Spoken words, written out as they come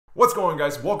What's going on,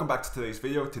 guys? Welcome back to today's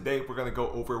video. Today we're going to go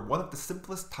over one of the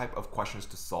simplest type of questions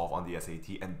to solve on the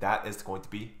SAT, and that is going to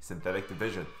be synthetic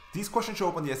division. These questions show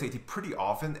up on the SAT pretty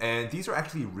often, and these are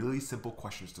actually really simple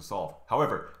questions to solve.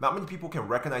 However, not many people can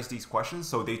recognize these questions,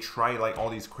 so they try like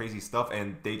all these crazy stuff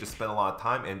and they just spend a lot of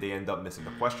time and they end up missing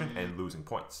the question and losing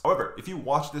points. However, if you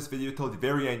watch this video till the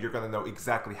very end, you're going to know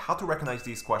exactly how to recognize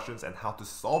these questions and how to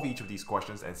solve each of these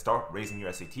questions and start raising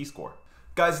your SAT score.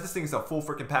 Guys, this thing is a full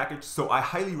freaking package, so I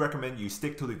highly recommend you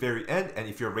stick to the very end, and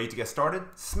if you're ready to get started,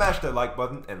 smash that like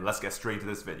button and let's get straight into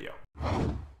this video.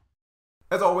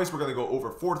 As always, we're going to go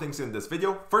over 4 things in this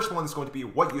video. First one is going to be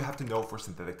what you have to know for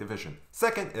synthetic division.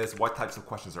 Second is what types of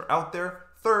questions are out there.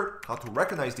 Third, how to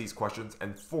recognize these questions.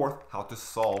 And fourth, how to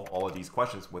solve all of these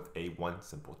questions with one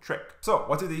simple trick. So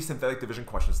what do these synthetic division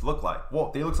questions look like?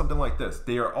 Well, they look something like this.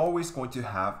 They are always going to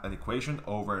have an equation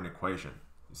over an equation.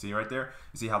 You see right there?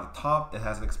 You see how the top, it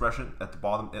has an expression. At the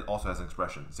bottom, it also has an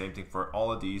expression. Same thing for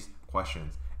all of these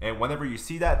questions. And whenever you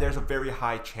see that, there's a very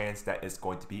high chance that it's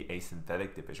going to be a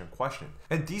synthetic division question.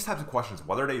 And these types of questions,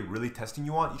 what are they really testing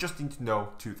you on? You just need to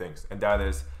know 2 things. And that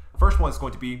is, first one is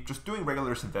going to be just doing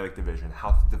regular synthetic division,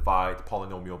 how to divide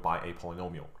polynomial by a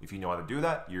polynomial. If you know how to do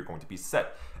that, you're going to be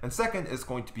set. And second is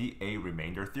going to be a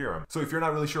remainder theorem. So if you're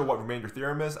not really sure what remainder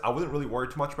theorem is, I wouldn't really worry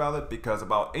too much about it because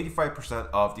about 85%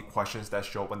 of the questions that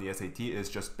show up on the SAT is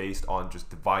just based on just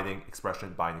dividing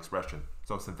expression by an expression.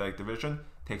 So synthetic division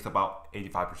takes about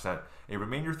 85%. A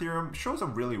remainder theorem shows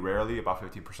up really rarely, about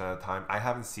 15% of the time. I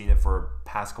haven't seen it for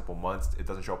past couple months. It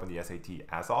doesn't show up in the SAT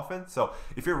as often. So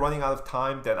if you're running out of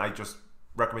time, then I just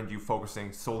recommend you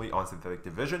focusing solely on synthetic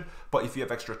division. But if you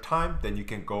have extra time, then you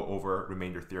can go over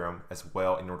remainder theorem as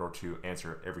well in order to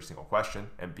answer every single question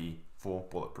and be full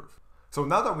bulletproof. So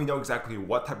now that we know exactly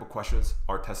what type of questions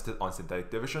are tested on synthetic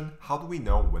division, how do we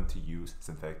know when to use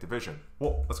synthetic division?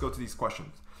 Well, let's go to these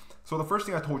questions. So the first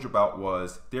thing I told you about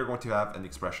was they're going to have an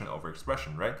expression over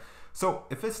expression, right? So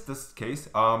if it's this case,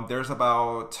 there's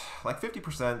about like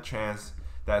 50% chance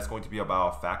that it's going to be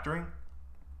about factoring,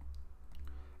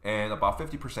 and about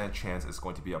 50% chance it's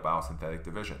going to be about synthetic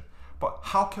division. But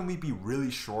how can we be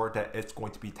really sure that it's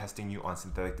going to be testing you on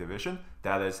synthetic division?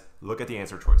 That is, look at the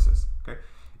answer choices, okay?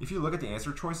 If you look at the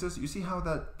answer choices, you see how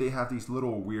that they have these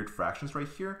little weird fractions right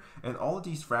here, and all of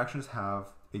these fractions have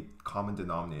a common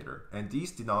denominator, and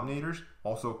these denominators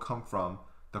also come from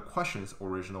the question's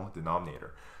original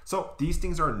denominator. So these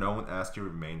things are known as the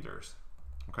remainders,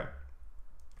 okay?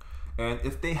 And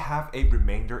if they have a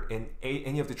remainder in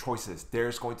any of the choices,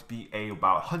 there's going to be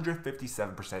about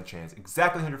 157% chance,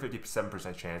 exactly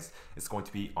 157% chance it's going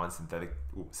to be on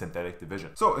synthetic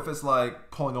division. So if it's like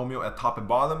polynomial at top and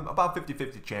bottom, about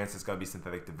 50-50 chance it's going to be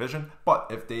synthetic division. But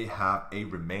if they have a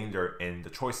remainder in the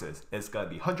choices, it's going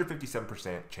to be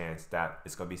 157% chance that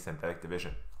it's going to be synthetic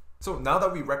division. So now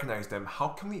that we recognize them, how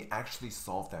can we actually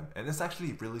solve them? And it's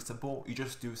actually really simple. You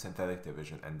just do synthetic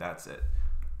division and that's it.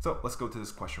 So let's go to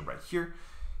this question right here.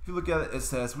 If you look at it, it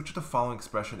says, which of the following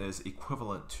expression is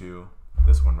equivalent to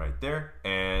this one right there?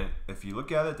 And if you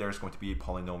look at it, there's going to be a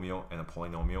polynomial and a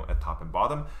polynomial at top and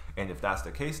bottom. And if that's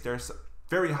the case, there's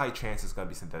very high chance it's going to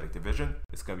be synthetic division.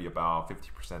 It's going to be about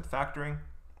 50% factoring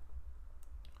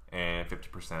and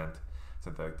 50%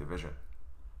 synthetic division.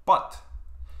 But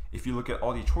if you look at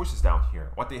all the choices down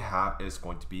here, what they have is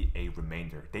going to be a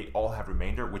remainder. They all have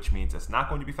remainder, which means it's not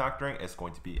going to be factoring, it's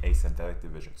going to be a synthetic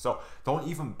division. So don't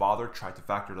even bother try to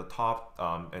factor the top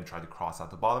and try to cross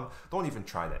out the bottom. Don't even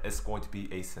try that. It's going to be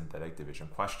a synthetic division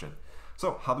question.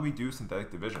 So how do we do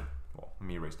synthetic division? Well, let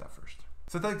me erase that first.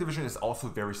 Synthetic division is also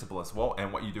very simple as well,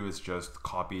 and what you do is just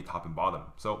copy top and bottom.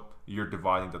 So you're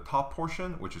dividing the top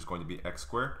portion, which is going to be x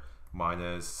squared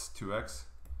minus 2x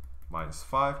minus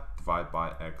 5 divided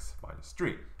by x minus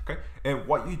 3, okay? And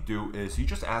what you do is you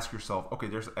just ask yourself, okay,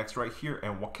 there's x right here,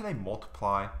 and what can I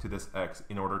multiply to this x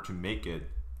in order to make it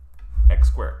x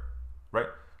squared, right?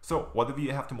 So what do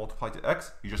you have to multiply to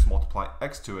x? You just multiply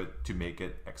x to it to make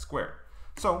it x squared.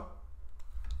 So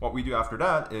what we do after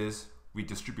that is we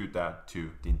distribute that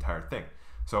to the entire thing.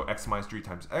 So x minus 3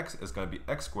 times x is going to be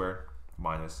x squared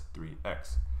minus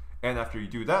 3x. And after you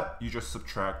do that, you just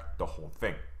subtract the whole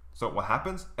thing. So what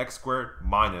happens? X squared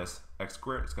minus x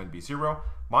squared is going to be 0,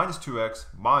 minus 2x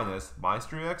minus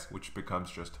 3x, which becomes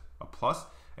just a plus,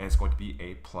 and it's going to be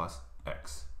a plus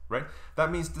x, right? That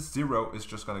means the 0 is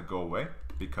just going to go away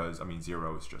because,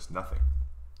 0 is just nothing,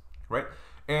 right?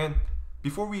 And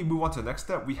before we move on to the next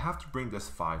step, we have to bring this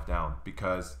 5 down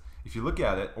because if you look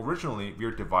at it, originally we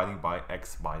are dividing by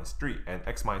x minus 3, and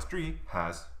x minus 3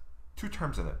 has 2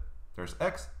 terms in it. There's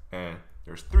x and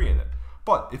there's 3 in it.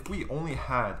 But if we only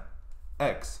had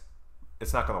x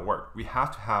it's not going to work. We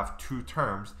have to have two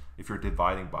terms if you're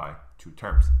dividing by two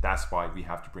terms. That's why we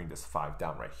have to bring this 5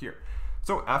 down right here.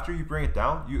 So after you bring it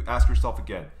down, you ask yourself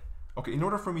again, okay, in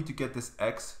order for me to get this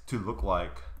x to look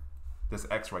like this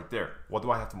x right there, what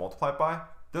do I have to multiply by?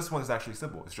 This one is actually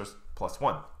simple. It's just plus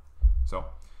 1. So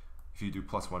if you do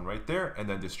plus 1 right there and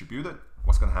then distribute it,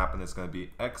 what's going to happen is going to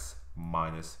be x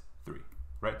minus 3,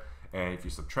 right? And if you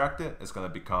subtract it, it's going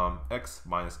to become x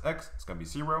minus x. It's going to be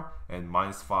 0. And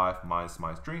minus 5 minus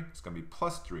 3, it's going to be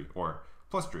plus 3 or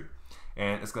plus 3.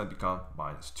 And it's going to become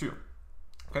minus 2.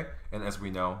 Okay? And as we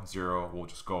know, 0 will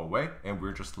just go away, and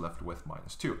we're just left with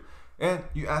minus 2. And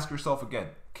you ask yourself again,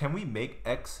 can we make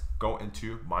x go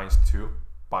into minus 2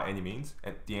 by any means?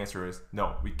 And the answer is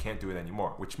no, we can't do it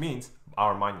anymore, which means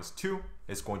our minus 2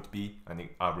 is going to be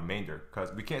a remainder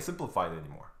because we can't simplify it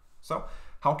anymore. So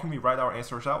how can we write our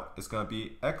answers out? It's going to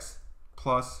be x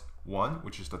plus 1,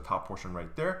 which is the top portion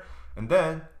right there. And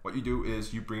then what you do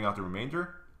is you bring out the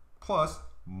remainder plus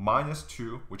minus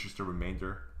 2, which is the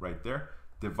remainder right there,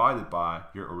 divided by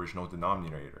your original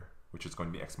denominator, which is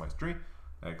going to be x minus 3,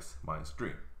 x minus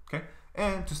 3. Okay?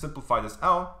 And to simplify this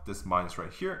out, this minus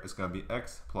right here is going to be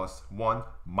x plus 1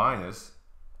 minus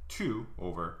 2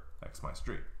 over x minus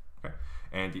 3. Okay?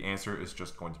 And the answer is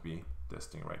just going to be this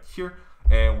thing right here.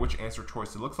 And which answer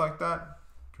choice it looks like that?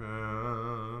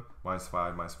 Minus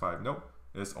 5, nope.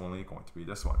 It's only going to be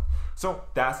this one. So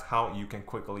that's how you can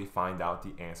quickly find out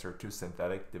the answer to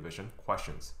synthetic division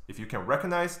questions. If you can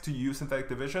recognize to use synthetic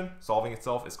division, solving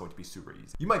itself is going to be super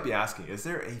easy. You might be asking, is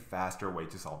there a faster way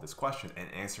to solve this question? And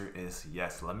answer is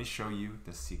yes. Let me show you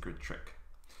the secret trick.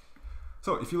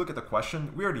 So if you look at the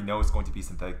question, we already know it's going to be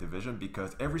synthetic division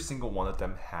because every single one of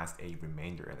them has a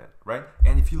remainder in it, right?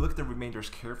 And if you look at the remainders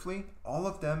carefully, all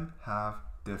of them have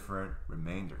different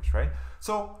remainders, right?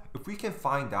 So if we can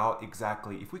find out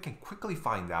exactly, if we can quickly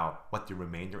find out what the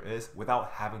remainder is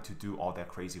without having to do all that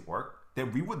crazy work,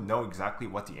 then we would know exactly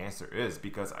what the answer is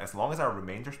because as long as our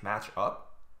remainders match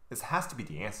up, this has to be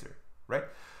the answer, right?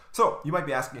 So you might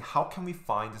be asking, how can we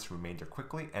find this remainder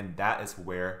quickly? And that is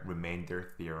where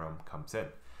remainder theorem comes in.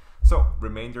 So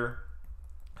remainder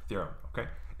theorem, okay?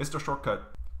 It's the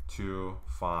shortcut to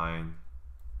find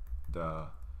the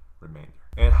remainder.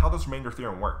 And how does remainder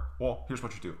theorem work? Well, here's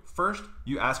what you do. First,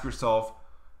 you ask yourself,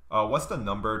 what's the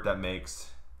number that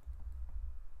makes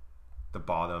the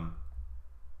bottom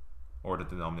or the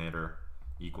denominator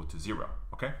equal to 0,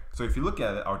 okay? So if you look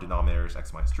at it, our denominator is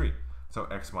x minus 3. So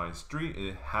x minus 3,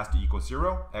 it has to equal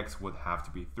 0. X would have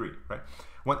to be 3, right?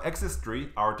 When x is 3,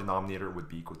 our denominator would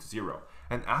be equal to 0.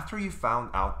 And after you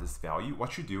found out this value,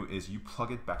 what you do is you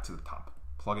plug it back to the top.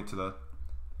 Plug it to the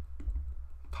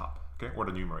top, okay? Or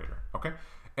the numerator, okay?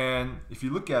 And if you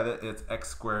look at it, it's x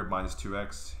squared minus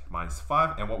 2x minus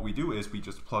 5. And what we do is we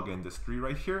just plug in this 3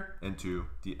 right here into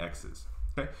the x's,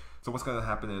 okay? So what's going to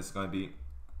happen is it's going to be,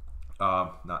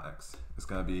 not x, it's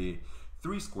going to be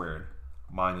 3 squared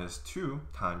minus 2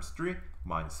 times 3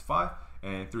 minus 5,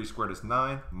 and 3 squared is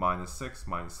 9 minus 6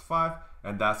 minus 5,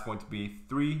 and that's going to be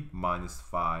 3 minus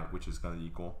 5, which is going to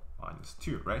equal minus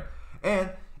 2, right?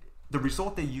 And the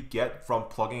result that you get from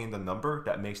plugging in the number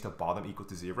that makes the bottom equal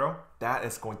to 0, that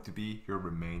is going to be your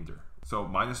remainder. So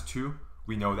minus 2,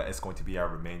 we know that it's going to be our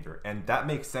remainder, and that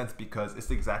makes sense because it's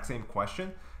the exact same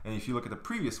question, and if you look at the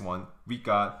previous one, we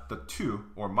got the 2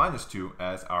 or minus 2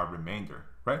 as our remainder,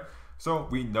 right? So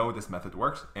we know this method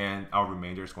works, and our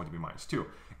remainder is going to be minus 2.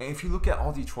 And if you look at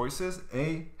all the choices,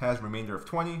 A has remainder of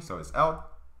 20, so it's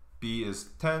out. B is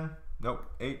 10, nope,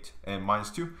 8, and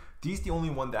minus 2. D is the only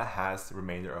one that has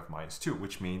remainder of minus 2,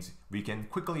 which means we can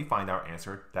quickly find our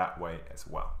answer that way as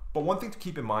well. But one thing to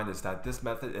keep in mind is that this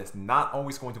method is not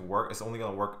always going to work. It's only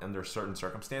going to work under certain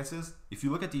circumstances. If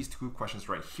you look at these two questions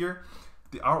right here,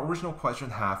 our original question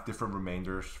have different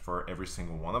remainders for every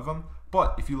single one of them.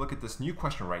 But if you look at this new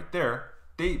question right there,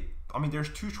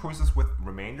 there's two choices with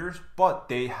remainders, but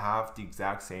they have the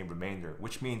exact same remainder,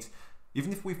 which means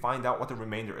even if we find out what the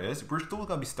remainder is, we're still going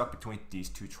to be stuck between these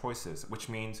two choices, which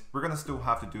means we're going to still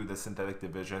have to do the synthetic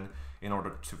division in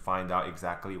order to find out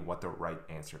exactly what the right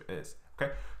answer is.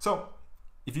 Okay, so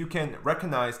if you can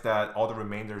recognize that all the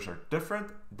remainders are different,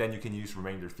 then you can use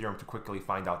remainder theorem to quickly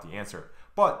find out the answer.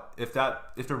 But if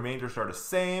the remainders are the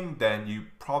same, then you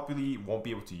probably won't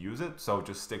be able to use it. So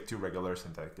just stick to regular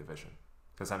synthetic division.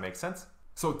 Does that make sense?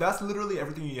 So that's literally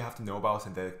everything you have to know about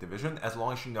synthetic division. As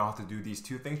long as you know how to do these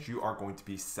two things, you are going to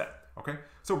be set. Okay,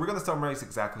 so we're going to summarize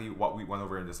exactly what we went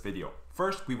over in this video.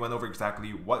 First, we went over exactly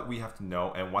what we have to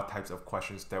know and what types of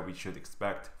questions that we should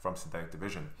expect from synthetic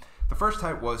division. The first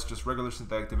type was just regular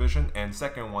synthetic division, and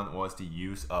second one was the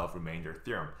use of remainder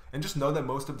theorem. And just know that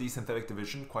most of these synthetic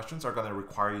division questions are going to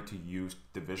require you to use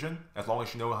division. As long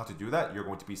as you know how to do that, you're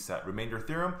going to be set. Remainder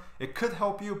theorem, it could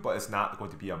help you, but it's not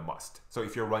going to be a must. So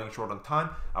if you're running short on time,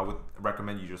 I would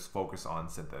recommend you just focus on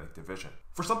synthetic division.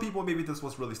 For some people, maybe this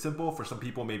was really simple. For some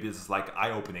people, maybe this is like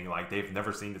eye-opening, like they've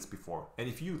never seen this before. And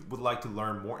if you would like to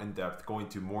learn more in depth, go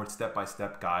into more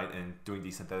step-by-step guide and doing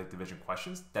these synthetic division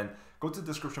questions, then go to the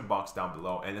description box down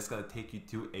below, and it's going to take you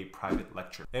to a private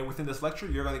lecture. And within this lecture,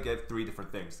 you're going to get 3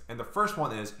 different things. And the first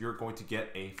one is you're going to get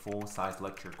a full-size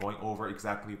lecture going over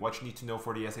exactly what you need to know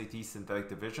for the SAT synthetic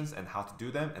divisions and how to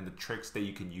do them and the tricks that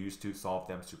you can use to solve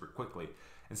them super quickly.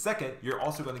 And second, you're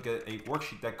also going to get a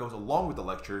worksheet that goes along with the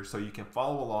lecture so you can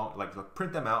follow along, like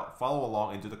print them out, follow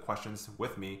along and do the questions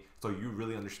with me so you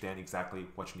really understand exactly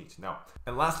what you need to know.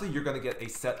 And lastly, you're going to get a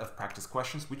set of practice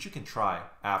questions which you can try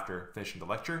after finishing the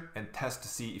lecture and test to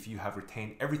see if you have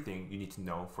retained everything you need to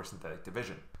know for synthetic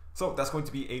division. So that's going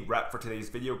to be a wrap for today's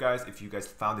video, guys. If you guys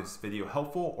found this video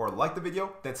helpful or liked the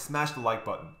video, then smash the like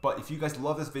button. But if you guys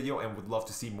love this video and would love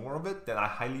to see more of it, then I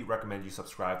highly recommend you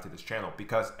subscribe to this channel,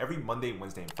 because every Monday,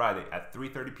 Wednesday, and Friday at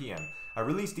 3:30 p.m. I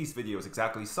release these videos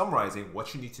exactly summarizing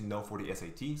what you need to know for the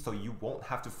SAT, so you won't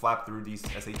have to flap through these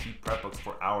SAT prep books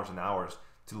for hours and hours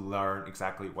to learn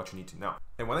exactly what you need to know.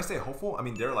 And when I say helpful, I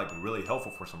mean they're like really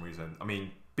helpful for some reason. I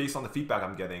mean, based on the feedback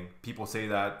I'm getting, people say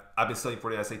that I've been studying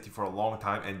for the SAT for a long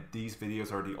time and these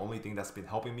videos are the only thing that's been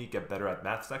helping me get better at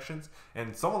math sections.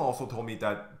 And someone also told me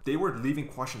that they were leaving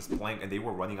questions blank and they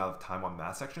were running out of time on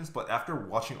math sections, but after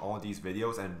watching all of these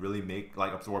videos and really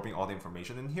absorbing all the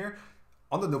information in here,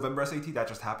 on the November SAT that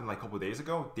just happened like a couple of days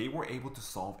ago, they were able to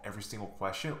solve every single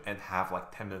question and have like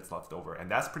 10 minutes left over.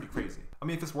 And that's pretty crazy. I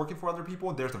mean, if it's working for other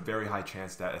people, there's a very high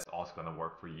chance that it's also going to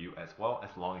work for you as well,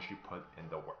 as long as you put in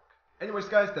the work. Anyways,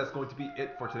 guys, that's going to be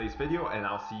it for today's video, and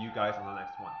I'll see you guys on the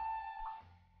next one.